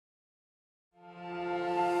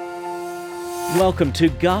Welcome to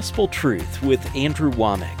Gospel Truth with Andrew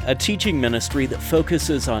Womack, a teaching ministry that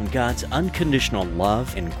focuses on God's unconditional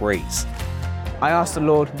love and grace. I asked the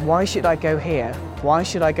Lord, why should I go here? Why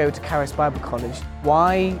should I go to Charis Bible College?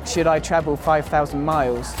 Why should I travel 5,000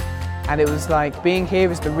 miles? And it was like, being here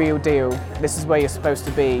is the real deal. This is where you're supposed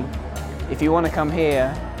to be. If you want to come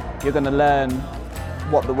here, you're going to learn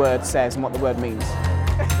what the Word says and what the Word means.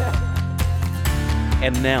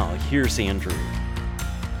 And now, here's Andrew.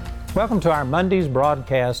 Welcome to our Monday's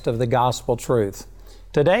broadcast of the Gospel Truth.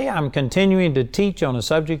 Today I'm continuing to teach on a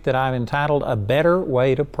subject that I've entitled A Better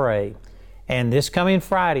Way to Pray. And this coming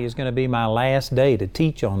Friday is going to be my last day to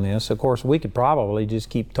teach on this. Of course, we could probably just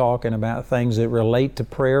keep talking about things that relate to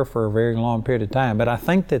prayer for a very long period of time, but I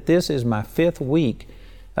think that this is my 5th week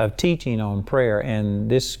of teaching on prayer, and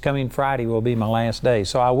this coming Friday will be my last day.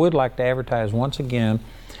 So I would like to advertise once again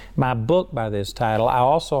my book by this title. I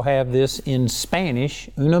also have this in Spanish,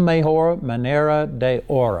 Una Mejor Manera de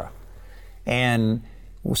Orar. And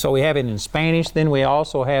so we have it in Spanish. Then we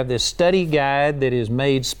also have this study guide that is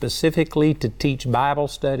made specifically to teach Bible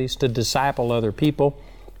studies, to disciple other people.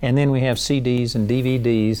 And then we have CDs and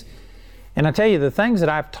DVDs. And I tell you, the things that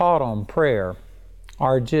I've taught on prayer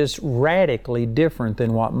are just radically different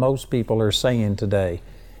than what most people are saying today.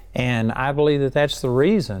 And I believe that that's the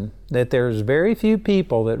reason that there's very few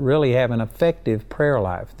people that really have an effective prayer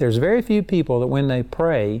life. There's very few people that when they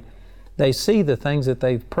pray, they see the things that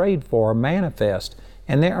they've prayed for manifest.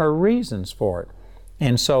 And there are reasons for it.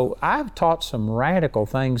 And so I've taught some radical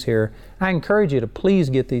things here. I encourage you to please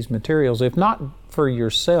get these materials. If not for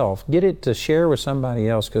yourself, get it to share with somebody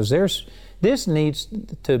else, because there needs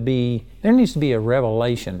to be a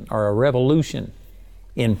revelation or a revolution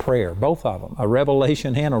in prayer, both of them, a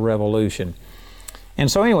revelation and a revolution.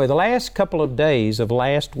 And so anyway, the last couple of days of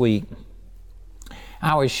last week,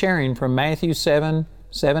 I was sharing from Matthew 7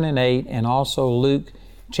 and 8, and also Luke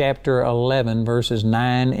chapter 11, verses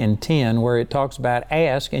 9 and 10, where it talks about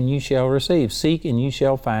ask and you shall receive, seek and you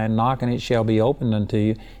shall find, knock and it shall be opened unto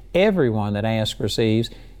you. Everyone that asks receives,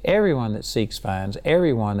 everyone that seeks finds,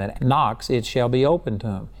 everyone that knocks it shall be opened to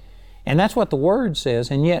him. And that's what the Word says,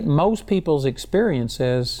 and yet most people's experience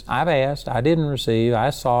says, I've asked, I didn't receive, I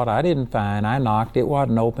sought, I didn't find, I knocked, it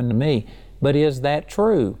wasn't open to me. But is that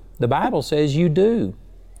true? The Bible says you do.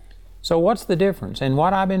 So what's the difference? And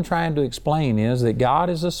what I've been trying to explain is that God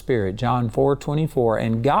is a spirit, John 4:24,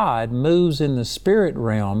 and God moves in the spirit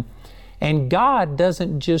realm, and God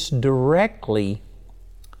doesn't just directly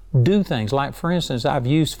do things. Like, for instance, I've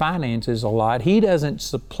used finances a lot. He doesn't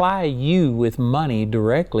supply you with money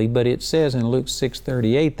directly, but it says in Luke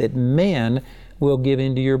 6:38 that men will give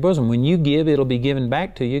into your bosom. When you give, it'll be given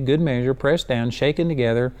back to you, good measure, pressed down, shaken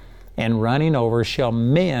together, and running over, shall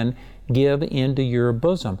men give into your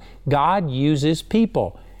bosom. God uses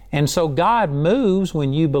people. And so God moves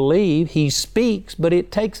when you believe. He speaks, but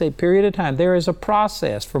it takes a period of time. There is a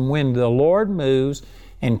process from when the Lord moves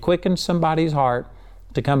and quickens somebody's heart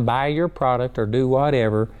to come buy your product or do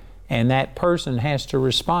whatever, and that person has to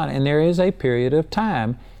respond. And there is a period of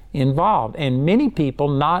time involved. And many people,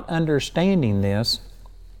 not understanding this,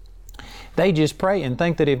 they just pray and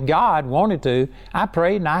think that if God wanted to, I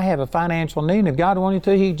prayed and I have a financial need, and if God wanted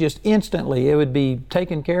to, He just instantly, it would be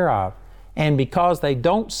taken care of. And because they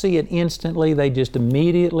don't see it instantly, they just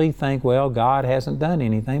immediately think, well, God hasn't done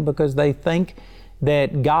anything, because they think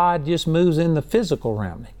that God just moves in the physical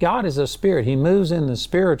realm. God is a spirit. He moves in the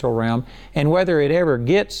spiritual realm, and whether it ever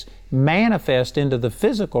gets manifest into the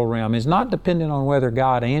physical realm is not dependent on whether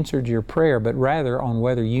God answered your prayer, but rather on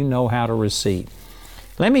whether you know how to receive.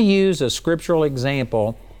 Let me use a scriptural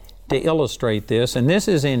example to illustrate this, and this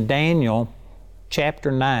is in Daniel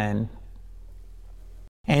chapter 9.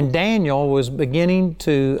 And Daniel was beginning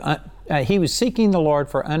to, he was seeking the Lord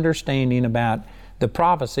for understanding about the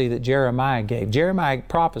prophecy that Jeremiah gave. Jeremiah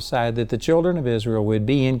prophesied that the children of Israel would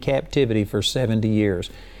be in captivity for 70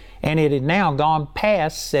 years. And it had now gone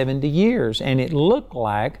past 70 years, and it looked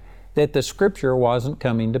like that the scripture wasn't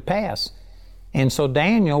coming to pass. And so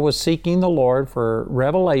Daniel was seeking the Lord for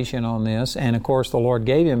revelation on this, and of course the Lord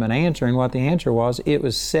gave him an answer, and what the answer was, it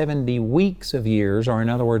was 70 weeks of years, or in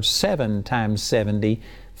other words, 7 times 70,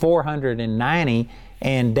 490.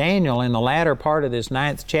 And Daniel, in the latter part of this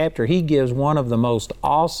 9th chapter, he gives one of the most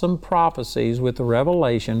awesome prophecies with the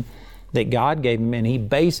revelation that God gave him, and he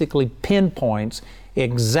basically pinpoints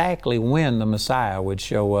exactly when the Messiah would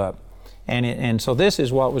show up. And so this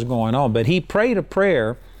is what was going on. But he prayed a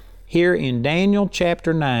prayer here in Daniel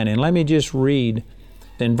chapter 9, and let me just read.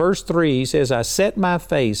 In verse 3, he says, I set my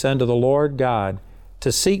face unto the Lord God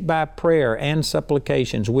to seek by prayer and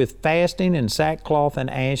supplications with fasting and sackcloth and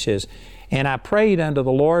ashes. And I prayed unto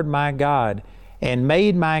the Lord my God, and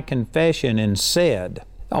made my confession and said,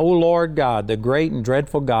 O Lord God, the great and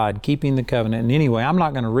dreadful God, keeping the covenant. And anyway, I'm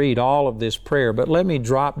not going to read all of this prayer, but let me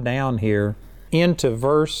drop down here into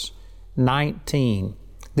verse 19.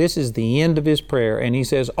 This is the end of his prayer, and he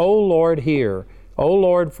says, O Lord, hear. O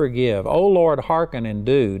Lord, forgive. O Lord, hearken and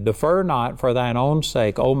do. Defer not for thine own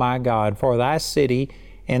sake, O my God, for thy city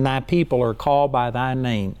and thy people are called by thy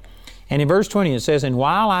name. And in verse 20 it says, And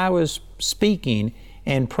while I was speaking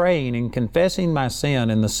and praying and confessing my sin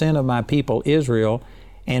and the sin of my people Israel,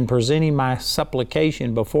 and presenting my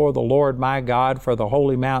supplication before the Lord my God for the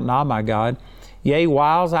holy mountain of my God, yea,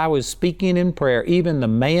 whiles I was speaking in prayer, even the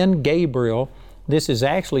man Gabriel, this is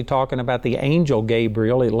actually talking about the angel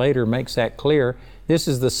Gabriel, it later makes that clear. This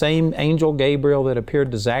is the same angel Gabriel that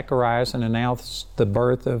appeared to Zacharias and announced the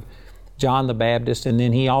birth of John the Baptist, and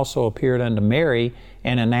then he also appeared unto Mary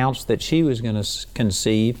and announced that she was going to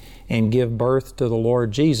conceive and give birth to the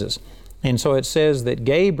Lord Jesus. And so it says that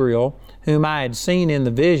Gabriel, whom I had seen in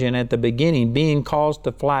the vision at the beginning, being caused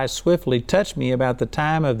to fly swiftly, touched me about the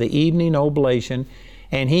time of the evening oblation,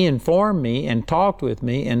 and he informed me and talked with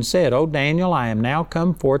me and said, O Daniel, I am now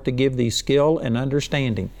come forth to give thee skill and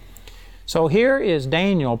understanding. So here is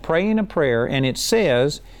Daniel praying a prayer, and it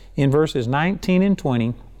says in verses 19 and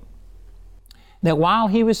 20 that while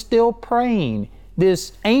he was still praying,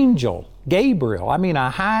 this angel, Gabriel, a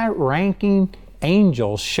high-ranking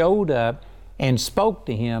angel, showed up and spoke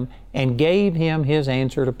to him and gave him his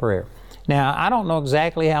answer to prayer. Now, I don't know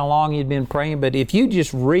exactly how long he'd been praying, but if you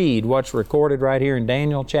just read what's recorded right here in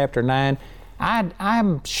Daniel chapter 9,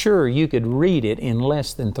 I'm sure you could read it in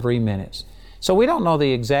less than 3 minutes. So we don't know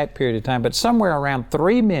the exact period of time, but somewhere around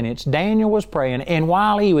 3 minutes, Daniel was praying, and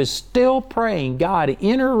while he was still praying, God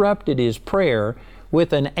interrupted his prayer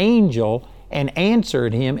with an angel and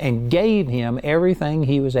answered him and gave him everything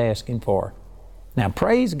he was asking for. Now,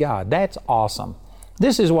 praise God, that's awesome.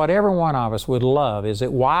 This is what every one of us would love, is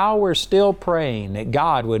that while we're still praying, that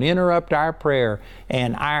God would interrupt our prayer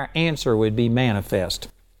and our answer would be manifest.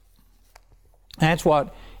 That's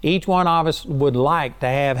what each one of us would like to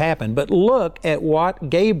have happen. But look at what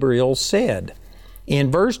Gabriel said.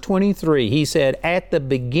 In verse 23, he said, At the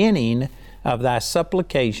beginning of thy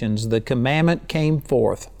supplications the commandment came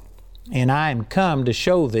forth, and I am come to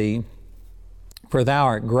show thee, for thou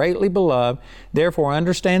art greatly beloved, therefore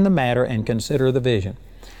understand the matter and consider the vision.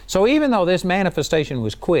 So even though this manifestation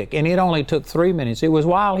was quick, and it only took 3 minutes, it was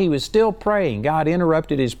while he was still praying, God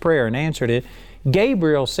interrupted his prayer and answered it.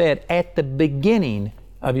 Gabriel said, at the beginning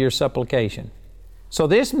of your supplication. So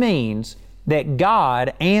this means that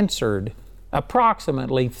God answered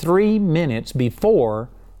approximately 3 minutes before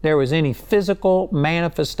there was any physical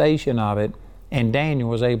manifestation of it, and Daniel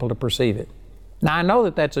was able to perceive it. Now, I know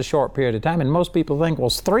that that's a short period of time, and most people think, well,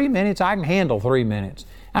 3 minutes, I can handle 3 minutes.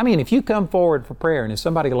 If you come forward for prayer, and if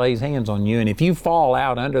somebody lays hands on you, and if you fall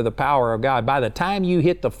out under the power of God, by the time you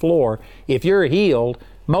hit the floor, if you're healed,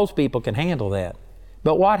 most people can handle that.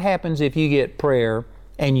 But what happens if you get prayer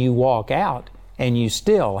and you walk out and you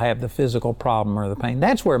still have the physical problem or the pain?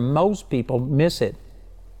 That's where most people miss it.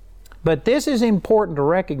 But this is important to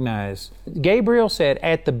recognize. Gabriel said,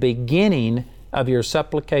 at the beginning of your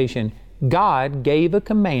supplication, God gave a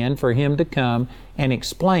command for him to come and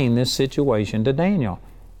explain this situation to Daniel.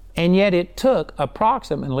 And yet it took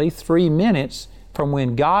approximately 3 minutes from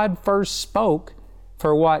when God first spoke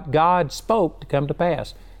for what God spoke to come to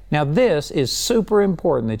pass. Now this is super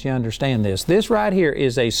important that you understand this. This right here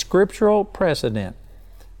is a scriptural precedent,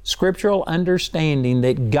 scriptural understanding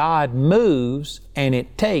that God moves, and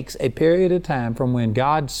it takes a period of time from when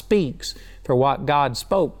God speaks for what God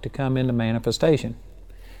spoke to come into manifestation.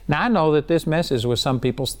 Now I know that this messes with some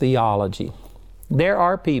people's theology. There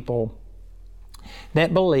are people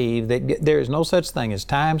that believe that there is no such thing as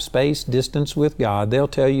time, space, distance with God. They'll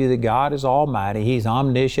tell you that God is almighty, He's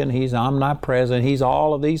omniscient, He's omnipresent, He's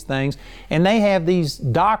all of these things. And they have these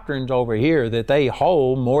doctrines over here that they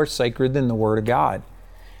hold more sacred than the Word of God.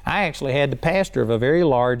 I actually had the pastor of a very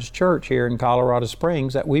large church here in Colorado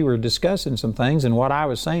Springs that we were discussing some things, and what I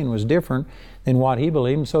was saying was different than what he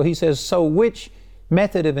believed. And so he says, so which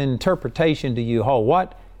method of interpretation do you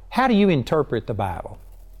hold? How do you interpret the Bible?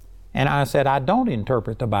 And I said, I don't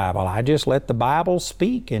interpret the Bible. I just let the Bible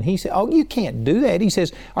speak. And he said, oh, you can't do that. He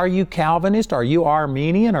says, are you Calvinist? Are you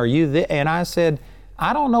Arminian? Are you this? And I said,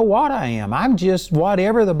 I don't know what I am. I'm just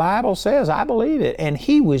whatever the Bible says, I believe it. And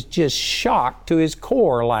he was just shocked to his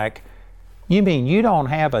core, like, you mean you don't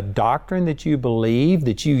have a doctrine that you believe,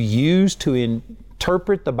 that you use to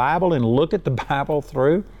interpret the Bible and look at the Bible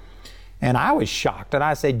through? And I was shocked, and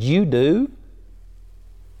I said, you do?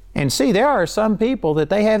 And see, there are some people that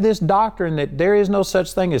they have this doctrine that there is no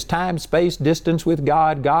such thing as time, space, distance with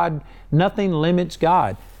God. Nothing limits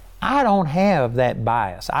God. I don't have that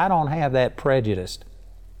bias. I don't have that prejudice.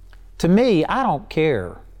 To me, I don't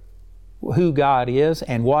care who God is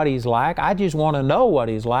and what He's like. I just want to know what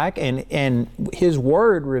He's like, and His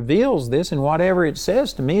Word reveals this, and whatever it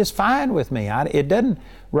says to me is fine with me. It doesn't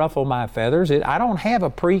ruffle my feathers. I don't have a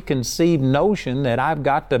preconceived notion that I've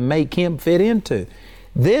got to make Him fit into.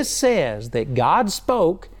 This says that God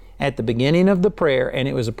spoke at the beginning of the prayer, and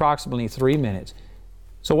it was approximately 3 minutes.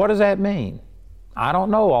 So what does that mean? I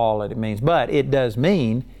don't know all that it means, but it does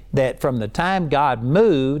mean that from the time God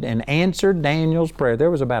moved and answered Daniel's prayer,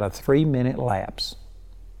 there was about a 3-minute lapse.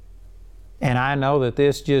 And I know that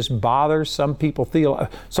this just bothers some people.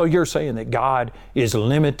 So you're saying that God is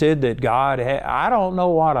limited, that I don't know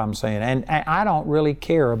what I'm saying. And I don't really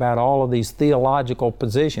care about all of these theological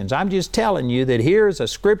positions. I'm just telling you that here's a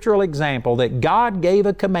scriptural example that God gave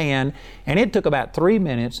a command, and it took about 3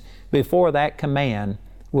 minutes before that command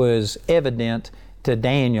was evident to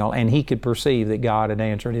Daniel, and he could perceive that God had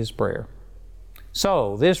answered his prayer.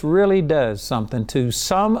 So this really does something to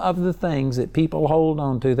some of the things that people hold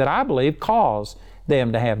on to that I believe cause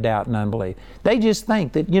them to have doubt and unbelief. They just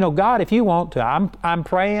think that, God, if you want to, I'm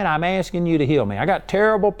praying, I'm asking you to heal me. I got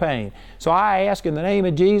terrible pain. So I ask in the name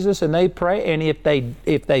of Jesus, and they pray, and if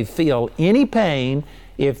they feel any pain,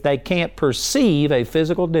 if they can't perceive a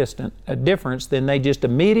physical difference, then they just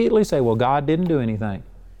immediately say, well, God didn't do anything.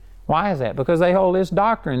 Why is that? Because they hold this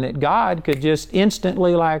doctrine that God could just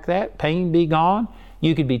instantly like that, pain be gone,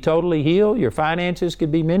 you could be totally healed, your finances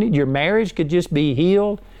could be mended, your marriage could just be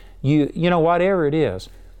healed, whatever it is.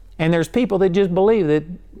 And there's people that just believe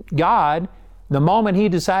that God, the moment He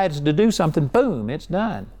decides to do something, boom, it's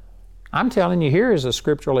done. I'm telling you, here is a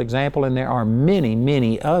scriptural example, and there are many,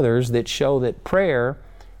 many others that show that prayer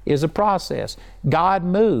is a process. God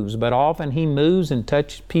moves, but often He moves and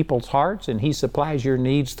touches people's hearts, and He supplies your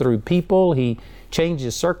needs through people. He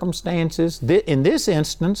changes circumstances. In this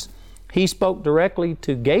instance, He spoke directly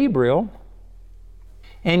to Gabriel,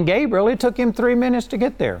 and Gabriel, it took him 3 minutes to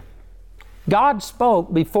get there. God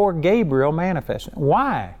spoke before Gabriel manifested.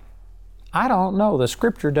 Why? I don't know. The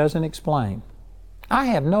Scripture doesn't explain. I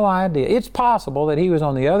have no idea. It's possible that He was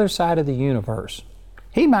on the other side of the universe.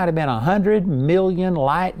 He might have been 100 million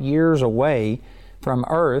light years away from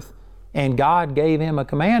Earth, and God gave him a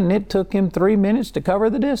command, and it took him 3 minutes to cover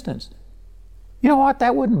the distance. You know what?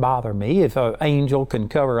 That wouldn't bother me if an angel can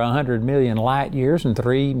cover 100 million light years in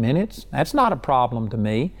 3 minutes. That's not a problem to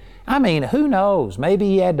me. I mean, who knows? Maybe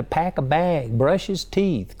he had to pack a bag, brush his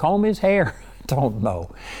teeth, comb his hair. I don't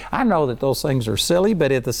know. I know that those things are silly,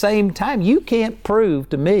 but at the same time, you can't prove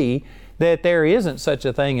to me that there isn't such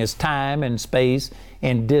a thing as time and space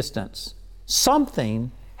and distance.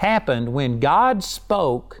 Something happened when God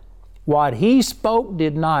spoke. What He spoke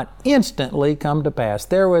did not instantly come to pass.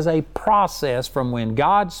 There was a process from when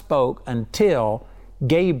God spoke until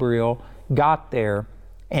Gabriel got there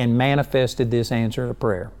and manifested this answer to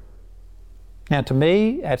prayer. Now, to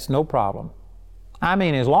me, that's no problem. I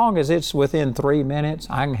mean, as long as it's within 3 minutes,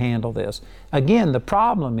 I can handle this. Again, the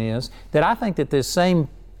problem is that I think that this same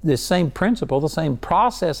principle, the same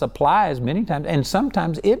process applies many times, and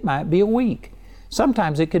sometimes it might be a week.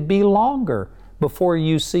 Sometimes it could be longer before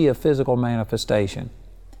you see a physical manifestation.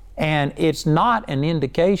 And it's not an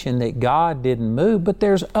indication that God didn't move, but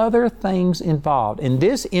there's other things involved. In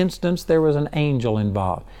this instance, there was an angel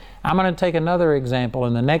involved. I'm going to take another example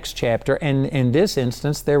in the next chapter, and in this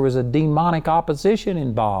instance, there was a demonic opposition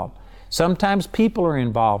involved. Sometimes people are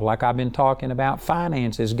involved, like I've been talking about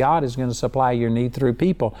finances. God is going to supply your need through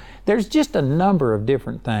people. There's just a number of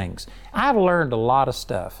different things. I've learned a lot of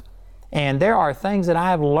stuff, and there are things that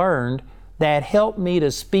I've learned that help me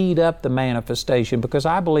to speed up the manifestation, because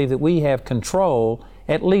I believe that we have control,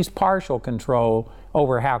 at least partial control,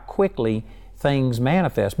 over how quickly things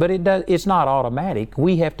manifest. But it's not automatic.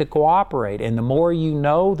 We have to cooperate, and the more you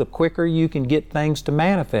know, the quicker you can get things to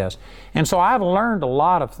manifest. And so I've learned a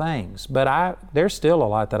lot of things, but there's still a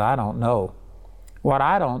lot that I don't know. What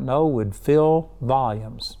I don't know would fill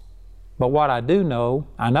volumes. But what I do know,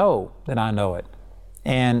 I know that I know it.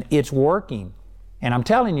 And it's working. And I'm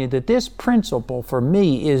telling you that this principle for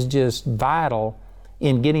me is just vital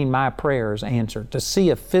in getting my prayers answered. To see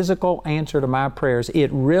a physical answer to my prayers, it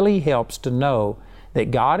really helps to know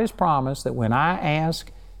that God has promised that when I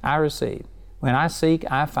ask, I receive. When I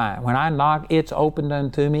seek, I find. When I knock, it's opened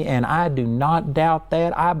unto me, and I do not doubt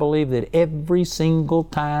that. I believe that every single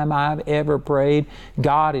time I've ever prayed,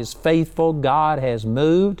 God is faithful, God has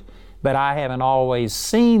moved. but I haven't always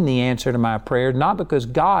seen the answer to my prayer, not because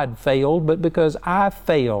God failed, but because I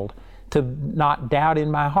failed to not doubt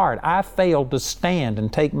in my heart. I failed to stand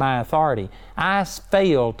and take my authority. I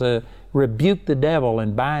failed to rebuke the devil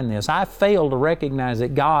and bind this. I failed to recognize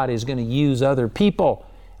that God is going to use other people.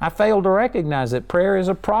 I failed to recognize that prayer is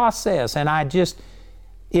a process, and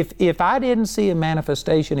if I didn't see a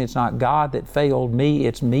manifestation, it's not God that failed me,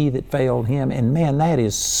 it's me that failed Him, and man, that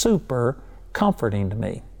is super comforting to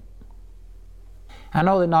me. I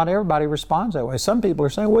know that not everybody responds that way. Some people are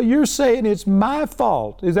saying, well, you're saying it's my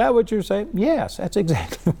fault. Is that what you're saying? Yes, that's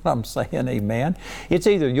exactly what I'm saying, amen. It's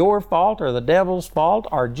either your fault or the devil's fault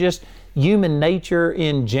or just human nature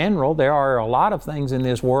in general. There are a lot of things in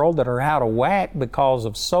this world that are out of whack because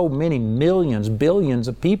of so many millions, billions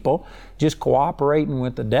of people just cooperating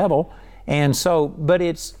with the devil. And so, but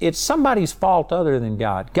it's somebody's fault other than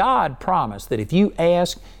God. God promised that if you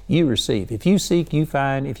ask, you receive. If you seek, you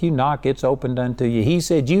find. If you knock, it's opened unto you. He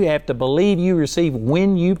said you have to believe you receive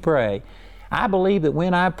when you pray. I believe that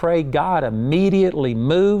when I pray, God immediately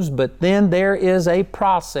moves, but then there is a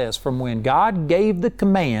process from when God gave the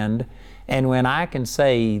command and when I can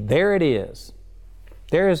say, there it is.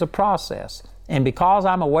 There is a process. And because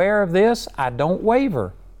I'm aware of this, I don't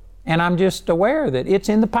waver. And I'm just aware that it's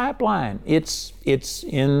in the pipeline. It's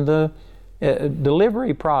in the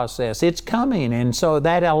delivery process. It's coming. And so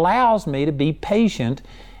that allows me to be patient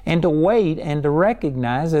and to wait and to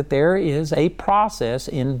recognize that there is a process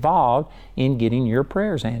involved in getting your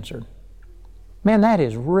prayers answered. Man, that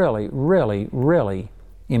is really, really, really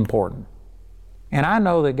important. And I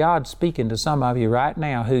know that God's speaking to some of you right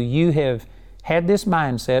now who you have had this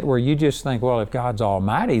mindset where you just think, well, if God's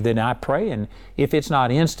almighty, then I pray, and if it's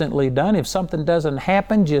not instantly done, if something doesn't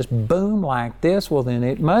happen just boom like this, well, then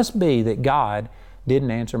it must be that God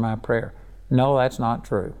didn't answer my prayer. No, that's not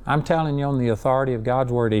true. I'm telling you on the authority of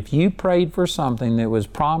God's Word, if you prayed for something that was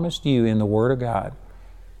promised you in the Word of God,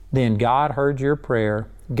 then God heard your prayer,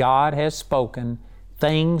 God has spoken,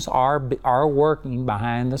 things are working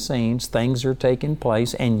behind the scenes, things are taking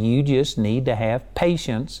place, and you just need to have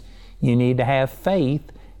patience. You need to have faith,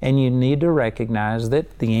 and you need to recognize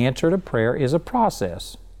that the answer to prayer is a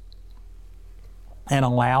process, and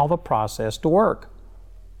allow the process to work.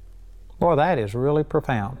 Boy, that is really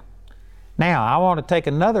profound. Now, I want to take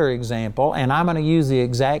another example, and I'm going to use the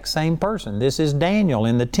exact same person. This is Daniel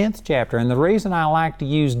in the 10th chapter, and the reason I like to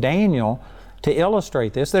use Daniel to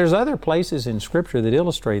illustrate this, there's other places in Scripture that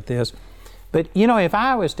illustrate this, but you know, if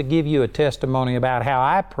I was to give you a testimony about how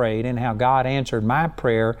I prayed and how God answered my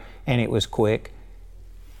prayer and it was quick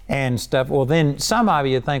and stuff, well then some of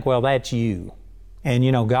you think, well, that's you. And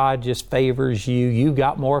you know, God just favors you. You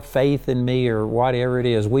got more faith than me or whatever it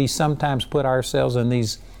is. We sometimes put ourselves in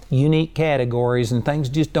these unique categories and things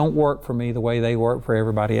just don't work for me the way they work for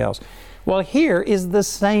everybody else. Well, here is the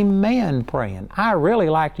same man praying. I really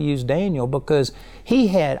like to use Daniel because he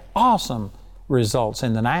had awesome results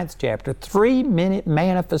in the 9th chapter, 3-minute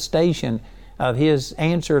manifestation of his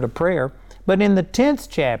answer to prayer. But in the 10th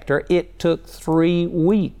chapter, it took 3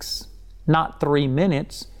 weeks, not 3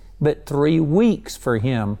 minutes, but 3 weeks for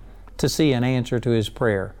him to see an answer to his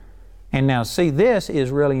prayer. And now see, this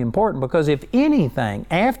is really important because if anything,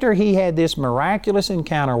 after he had this miraculous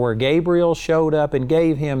encounter where Gabriel showed up and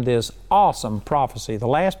gave him this awesome prophecy, the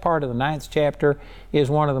last part of the 9th chapter is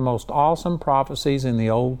one of the most awesome prophecies in the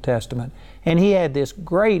Old Testament. And he had this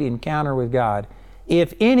great encounter with God.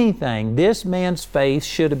 If anything, this man's faith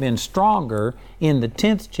should have been stronger in the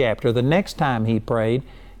 10th chapter, the next time he prayed,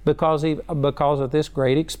 because of this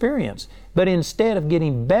great experience. But instead of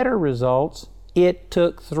getting better results, it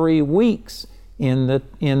took 3 weeks in the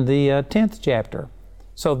 10th chapter.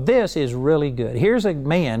 So this is really good. Here's a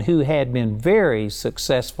man who had been very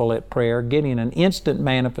successful at prayer, getting an instant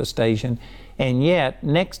manifestation, and yet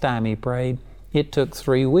next time he prayed, it took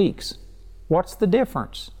 3 weeks. What's the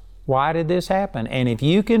difference? Why did this happen? And if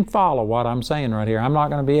you can follow what I'm saying right here, I'm not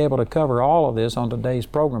going to be able to cover all of this on today's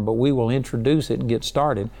program, but we will introduce it and get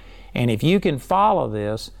started. And if you can follow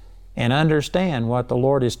this and understand what the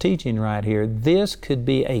Lord is teaching right here, this could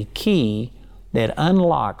be a key that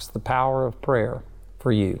unlocks the power of prayer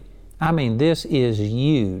for you. I mean, this is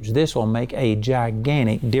huge. This will make a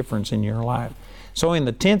gigantic difference in your life. So in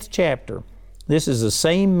the 10th chapter, this is the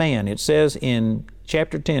same man. It says in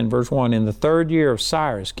chapter 10, verse 1, in the 3rd year of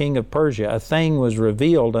Cyrus, king of Persia, a thing was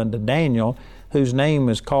revealed unto Daniel, whose name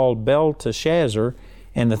is called Belteshazzar,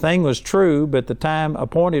 and the thing was true, but the time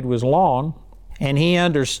appointed was long, and he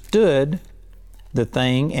understood the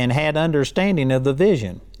thing and had understanding of the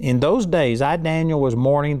vision. In those days, I, Daniel, was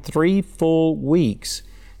mourning 3 full weeks.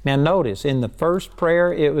 Now notice, in the first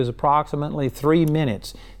prayer, it was approximately 3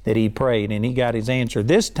 minutes. that he prayed, and he got his answer.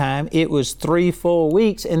 This time it was 3 full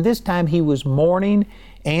weeks, and this time he was mourning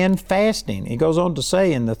and fasting. He goes on to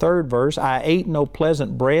say in the 3rd verse, I ate no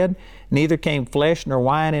pleasant bread, neither came flesh nor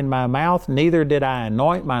wine in my mouth, neither did I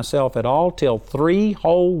anoint myself at all, till 3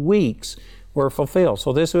 whole weeks were fulfilled.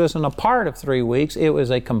 So this wasn't a part of 3 weeks, it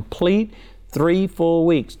was a complete 3 full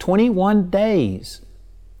weeks, 21 days.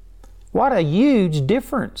 What a huge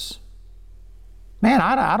difference. Man,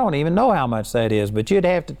 I don't even know how much that is, but you'd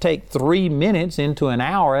have to take 3 minutes into an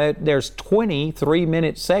hour. There's 20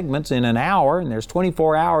 3-minute segments in an hour, and there's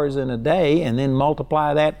 24 hours in a day, and then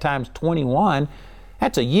multiply that times 21.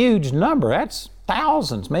 That's a huge number. That's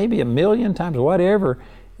thousands, maybe 1 million times, whatever,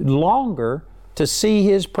 longer to see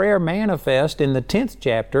his prayer manifest in the 10th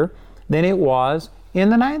chapter than it was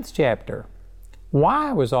in the 9th chapter.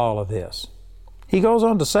 Why was all of this? He goes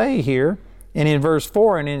on to say here, and in verse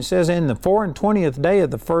 4, and it says, in the 24th day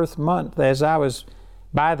of the 1st month, as I was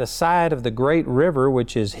by the side of the great river,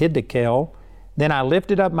 which is Hiddekel, then I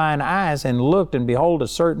lifted up mine eyes and looked, and behold, a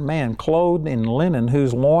certain man clothed in linen,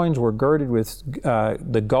 whose loins were girded with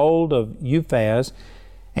the gold of Uphaz.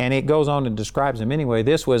 And it goes on and describes him anyway.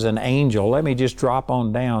 This was an angel. Let me just drop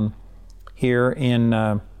on down here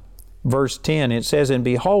in verse 10. It says, and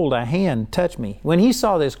behold, a hand touched me. When he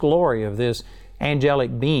saw this glory of this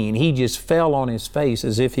angelic being, he just fell on his face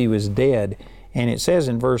as if he was dead. And it says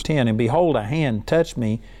in verse 10, and behold, a hand touched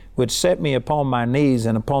me, which set me upon my knees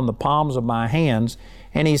and upon the palms of my hands.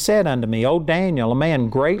 And he said unto me, O Daniel, a man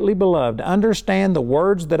greatly beloved, understand the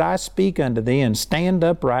words that I speak unto thee, and stand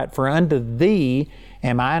upright, for unto thee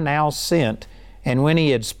am I now sent. And when he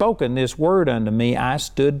had spoken this word unto me, I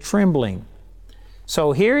stood trembling.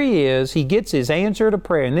 So here he is, he gets his answer to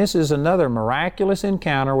prayer, and this is another miraculous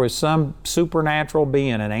encounter with some supernatural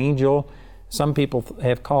being, an angel. Some people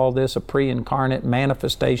have called this a pre-incarnate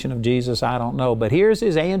manifestation of Jesus, I don't know. But here's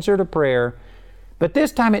his answer to prayer. But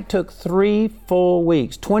this time it took 3 full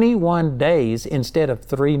weeks, 21 days instead of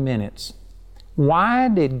 3 minutes. Why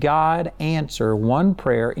did God answer one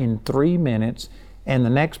prayer in 3 minutes and the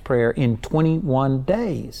next prayer in 21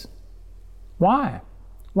 days? Why?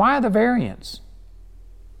 Why the variance?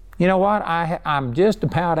 You know what? I'm just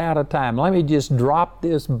about out of time. Let me just drop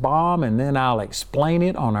this bomb and then I'll explain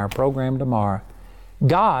it on our program tomorrow.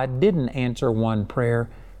 God didn't answer one prayer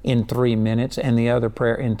in 3 minutes and the other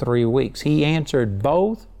prayer in 3 weeks. He answered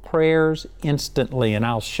both prayers instantly, and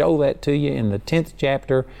I'll show that to you in the 10th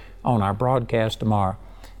chapter on our broadcast tomorrow.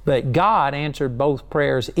 But God answered both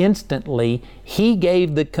prayers instantly. He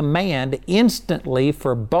gave the command instantly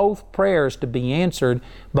for both prayers to be answered,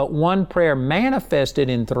 but one prayer manifested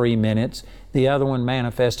in 3 minutes, the other one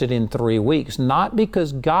manifested in 3 weeks. Not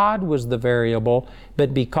because God was the variable,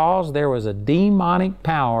 but because there was a demonic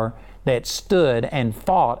power that stood and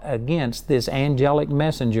fought against this angelic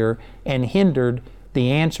messenger and hindered the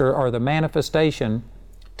answer or the manifestation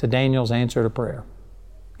to Daniel's answer to prayer.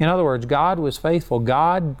 In other words, God was faithful.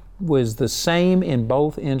 God was the same in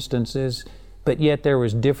both instances, but yet there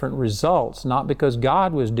was different results, not because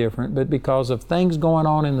God was different, but because of things going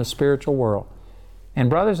on in the spiritual world. And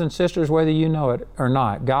brothers and sisters, whether you know it or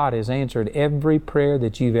not, God has answered every prayer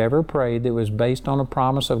that you've ever prayed that was based on a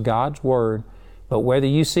promise of God's Word. But whether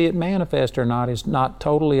you see it manifest or not is not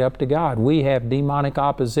totally up to God. We have demonic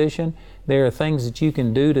opposition. There are things that you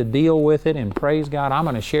can do to deal with it, and praise God, I'm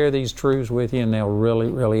going to share these truths with you, and they'll really,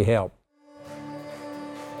 really help.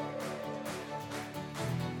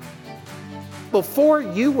 Before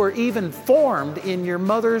you were even formed in your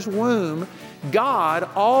mother's womb, God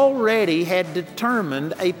already had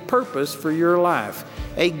determined a purpose for your life,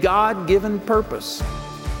 a God-given purpose.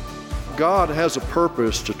 God has a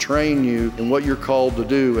purpose to train you in what you're called to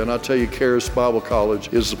do, and I tell you, Charis Bible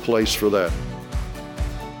College is the place for that.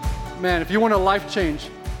 Man, if you want a life change,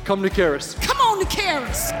 come to Charis. Come on to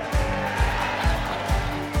Charis.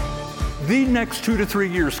 The next 2 to 3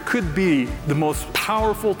 years could be the most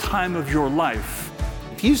powerful time of your life.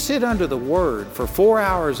 If you sit under the Word for 4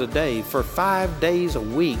 hours a day, for 5 days a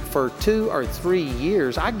week, for 2 or 3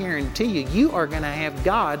 years, I guarantee you, you are going to have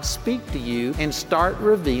God speak to you and start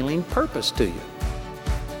revealing purpose to you.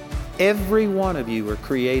 Every one of you are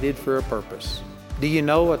created for a purpose. Do you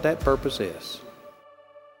know what that purpose is?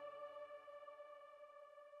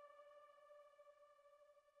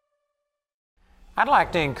 I'd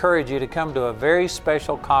like to encourage you to come to a very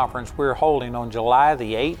special conference we're holding on July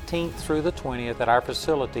the 18th through the 20th at our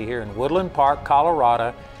facility here in Woodland Park,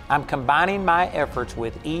 Colorado. I'm combining my efforts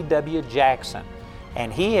with E.W. Jackson,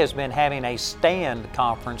 and he has been having a STAND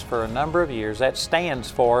conference for a number of years. That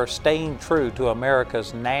stands for Staying True to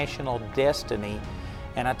America's National Destiny.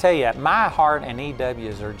 And I tell you, my heart and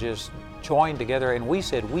E.W.'s are just joined together and we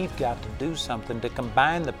said we've got to do something to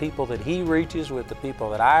combine the people that he reaches with the people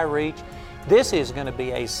that I reach. This is going to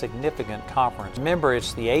be a significant conference. Remember,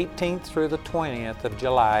 it's the 18th through the 20th of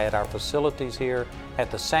July at our facilities here at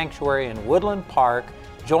the Sanctuary in Woodland Park.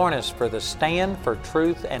 Join us for the Stand for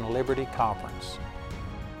Truth and Liberty Conference.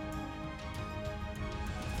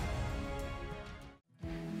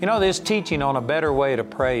 You know, this teaching on a better way to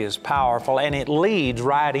pray is powerful, and it leads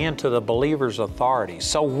right into the believer's authority.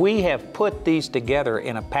 So we have put these together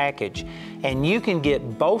in a package, and you can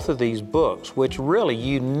get both of these books, which really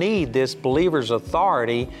you need this believer's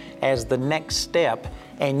authority as the next step.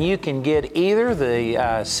 And you can get either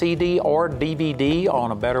the CD or DVD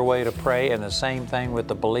on A Better Way to Pray, and the same thing with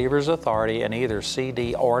the Believer's Authority, and either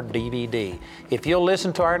CD or DVD. If you'll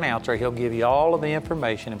listen to our announcer, he'll give you all of the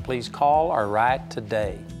information, and please call or write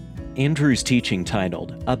today. Andrew's teaching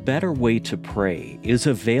titled A Better Way to Pray is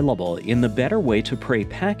available in the Better Way to Pray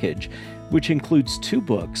package, which includes 2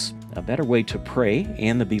 books, A Better Way to Pray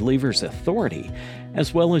and The Believer's Authority,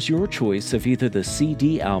 as well as your choice of either the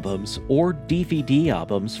CD albums or DVD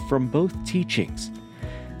albums from both teachings.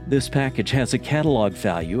 This package has a catalog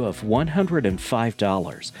value of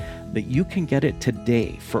 $105, but you can get it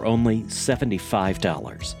today for only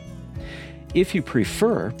 $75. If you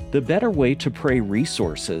prefer, the Better Way to Pray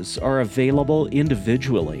resources are available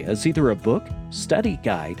individually as either a book, study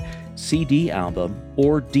guide, CD album,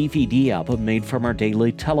 or DVD album made from our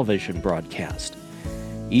daily television broadcast.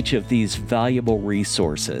 Each of these valuable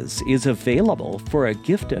resources is available for a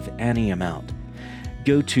gift of any amount.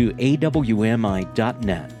 Go to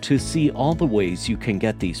awmi.net to see all the ways you can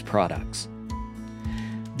get these products.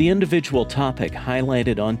 The individual topic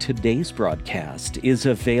highlighted on today's broadcast is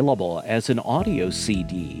available as an audio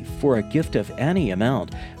CD for a gift of any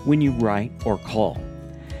amount when you write or call.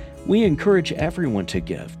 We encourage everyone to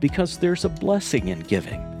give because there's a blessing in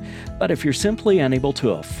giving. But if you're simply unable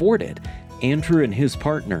to afford it, Andrew and his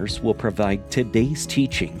partners will provide today's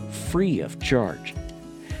teaching free of charge.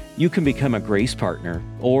 You can become a Grace Partner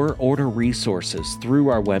or order resources through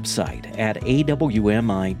our website at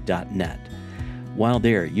awmi.net. While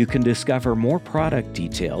there, you can discover more product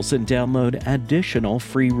details and download additional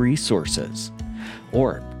free resources.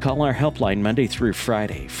 Or call our helpline Monday through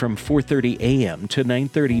Friday from 4:30 a.m. to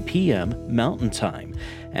 9:30 p.m. Mountain Time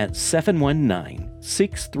at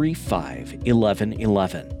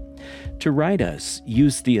 719-635-1111. To write us,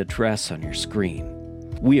 use the address on your screen.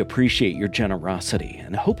 We appreciate your generosity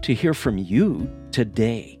and hope to hear from you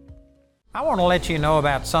today. I want to let you know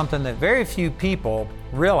about something that very few people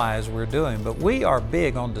realize we're doing, but we are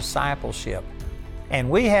big on discipleship. And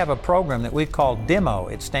we have a program that we call DEMO.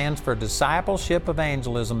 It stands for Discipleship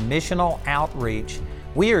Evangelism Missional Outreach.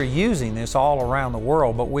 We are using this all around the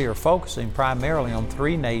world, but we are focusing primarily on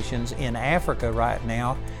 3 nations in Africa right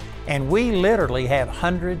now. And we literally have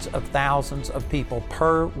hundreds of thousands of people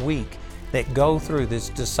per week that go through this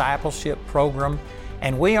discipleship program.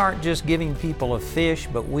 And we aren't just giving people a fish,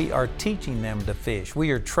 but we are teaching them to fish. We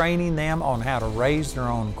are training them on how to raise their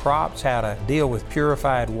own crops, how to deal with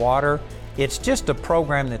purified water. It's just a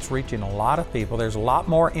program that's reaching a lot of people. There's a lot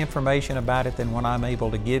more information about it than what I'm able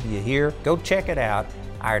to give you here. Go check it out,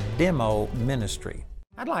 our DEMO ministry.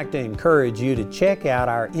 I'd like to encourage you to check out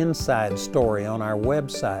our Inside Story on our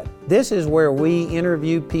website. This is where we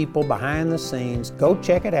interview people behind the scenes. Go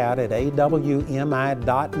check it out at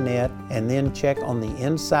awmi.net and then check on the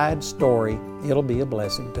Inside Story. It'll be a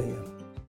blessing to you.